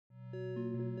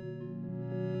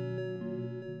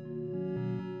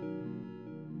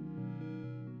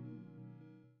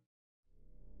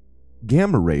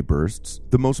Gamma ray bursts,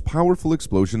 the most powerful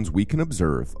explosions we can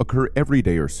observe, occur every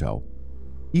day or so.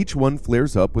 Each one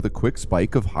flares up with a quick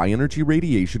spike of high-energy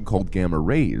radiation called gamma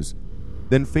rays,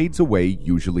 then fades away,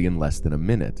 usually in less than a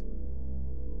minute.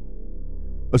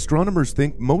 Astronomers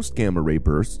think most gamma ray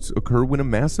bursts occur when a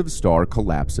massive star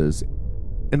collapses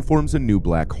and forms a new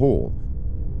black hole.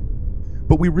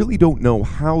 But we really don't know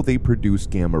how they produce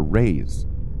gamma rays.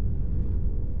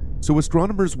 So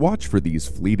astronomers watch for these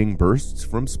fleeting bursts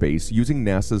from space using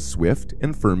NASA's Swift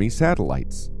and Fermi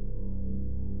satellites.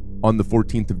 On the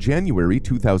 14th of January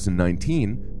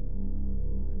 2019,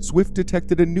 Swift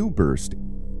detected a new burst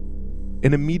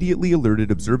and immediately alerted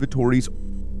observatories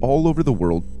all over the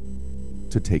world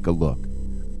to take a look.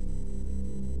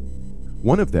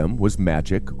 One of them was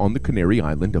MAGIC on the Canary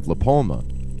island of La Palma.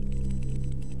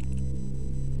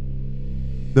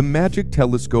 The MAGIC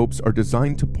telescopes are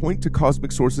designed to point to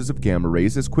cosmic sources of gamma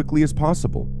rays as quickly as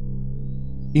possible.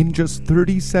 In just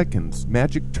 30 seconds,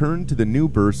 MAGIC turned to the new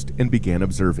burst and began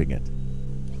observing it.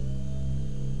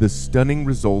 The stunning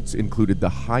results included the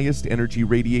highest energy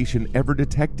radiation ever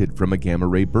detected from a gamma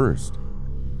ray burst,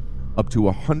 up to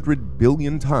 100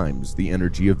 billion times the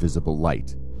energy of visible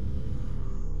light.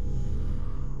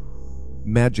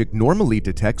 MAGIC normally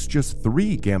detects just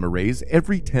 3 gamma rays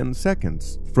every 10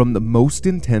 seconds from the most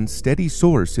intense steady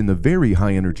source in the very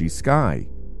high-energy sky,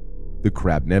 the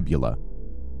Crab Nebula.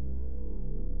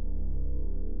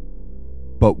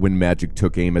 But when MAGIC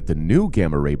took aim at the new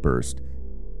gamma ray burst,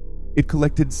 it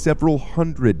collected several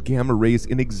hundred gamma rays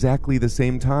in exactly the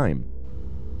same time.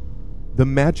 The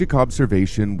MAGIC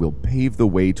observation will pave the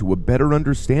way to a better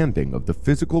understanding of the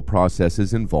physical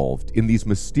processes involved in these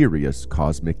mysterious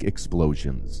cosmic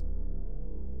explosions.